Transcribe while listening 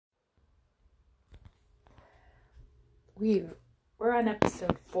We're on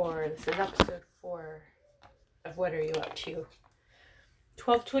episode 4. This is episode 4 of What Are You Up To?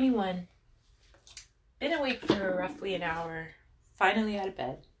 12:21. Been awake for roughly an hour. Finally out of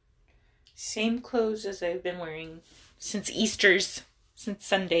bed. Same clothes as I've been wearing since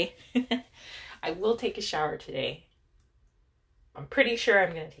Sunday. I will take a shower today. I'm pretty sure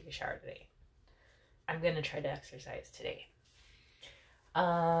I'm going to take a shower today. I'm going to try to exercise today.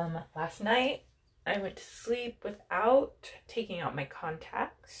 Last night I went to sleep without taking out my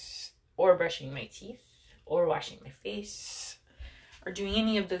contacts or brushing my teeth or washing my face or doing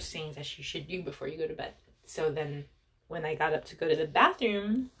any of those things that you should do before you go to bed. So then when I got up to go to the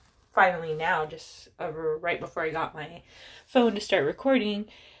bathroom, finally now, just right before I got my phone to start recording,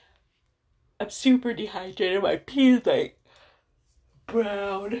 I'm super dehydrated. My pee is like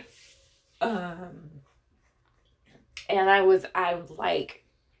brown. And I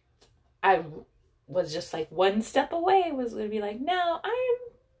was just like one step away. I was going to be like, no, I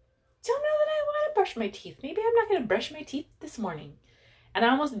don't know that I want to brush my teeth. Maybe I'm not going to brush my teeth this morning. And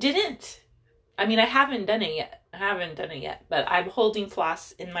I almost didn't. I mean, I haven't done it yet. But I'm holding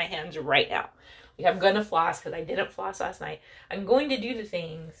floss in my hands right now. Like, I'm going to floss because I didn't floss last night. I'm going to do the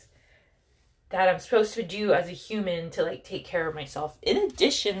things that I'm supposed to do as a human to like take care of myself. In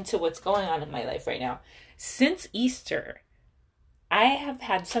addition to what's going on in my life right now. Since Easter, I have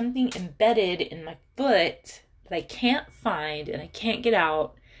had something embedded in my foot that I can't find and I can't get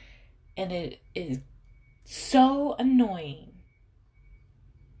out. And it is so annoying.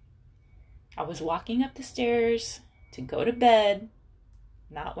 I was walking up the stairs to go to bed,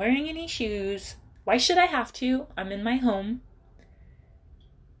 not wearing any shoes. Why should I have to? I'm in my home.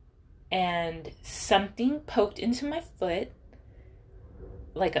 And something poked into my foot,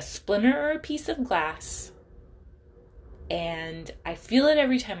 like a splinter or a piece of glass. And I feel it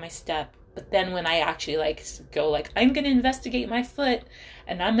every time I step. But then when I actually go I'm going to investigate my foot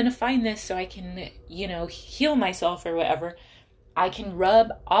and I'm going to find this so I can, heal myself or whatever. I can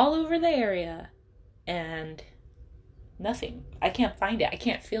rub all over the area and nothing. I can't find it. I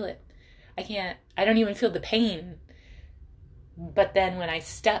can't feel it. I don't even feel the pain. But then when I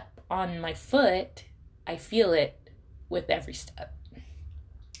step on my foot, I feel it with every step.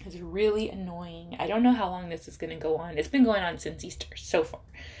 It's really annoying. I don't know how long this is going to go on. It's been going on since Easter so far.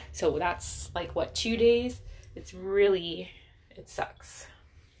 So that's 2 days? It sucks.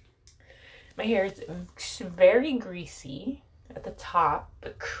 My hair is very greasy at the top,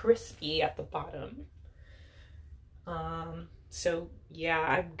 but crispy at the bottom. So yeah,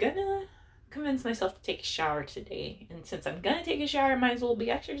 I'm gonna convince myself to take a shower today. And since I'm gonna take a shower, I might as well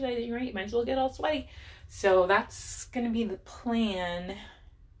be exercising, right? Might as well get all sweaty. So that's gonna be the plan.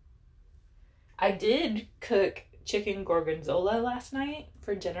 I did cook chicken gorgonzola last night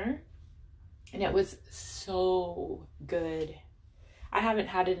for dinner, and it was so good. I haven't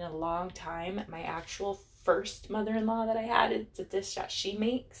had it in a long time. My actual first mother-in-law that I had, it's a dish that she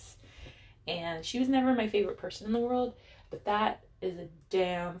makes, and she was never my favorite person in the world, but that is a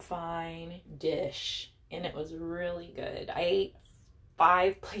damn fine dish, and it was really good. I ate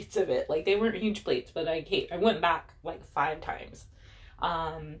 5 plates of it. They weren't huge plates, but I went back 5 times.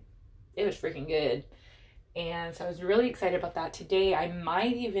 It was freaking good. And so I was really excited about that. Today I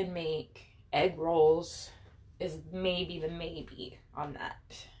might even make egg rolls, is maybe the maybe on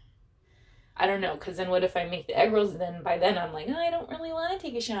that. I don't know, because then what if I make the egg rolls, then by then I'm like, oh, I don't really want to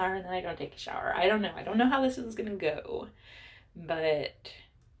take a shower, and then I don't take a shower. I don't know how this is gonna go. But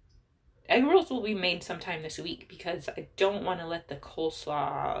egg rolls will be made sometime this week because I don't want to let the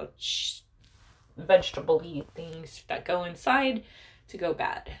coleslaw vegetable-y things that go inside to go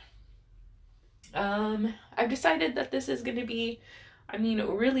bad. I've decided that this is going to be,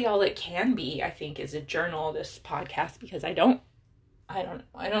 really all it can be, I think, is a journal, this podcast, because I don't know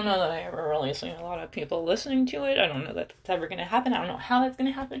that I ever really seen a lot of people listening to it. I don't know that that's ever going to happen. I don't know how that's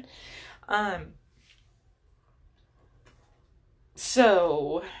going to happen.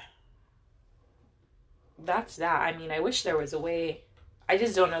 So that's that. I wish there was a way. I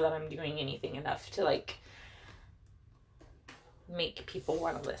just don't know that I'm doing anything enough to make people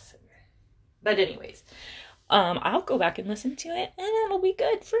want to listen. But anyways, I'll go back and listen to it, and it'll be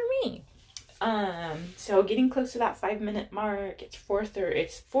good for me. So getting close to that 5-minute mark. It's 4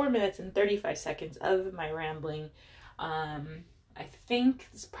 minutes and 35 seconds of my rambling. I think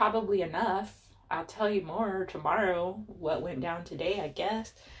it's probably enough. I'll tell you more tomorrow what went down today, I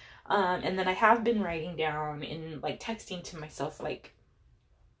guess. And then I have been writing down and texting to myself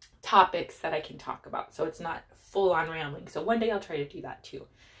topics that I can talk about, so it's not full on rambling. So one day I'll try to do that too.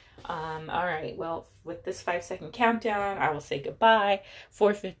 All right, well, with this 5-second countdown, I will say goodbye.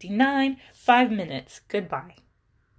 4:59, 5 minutes. Goodbye.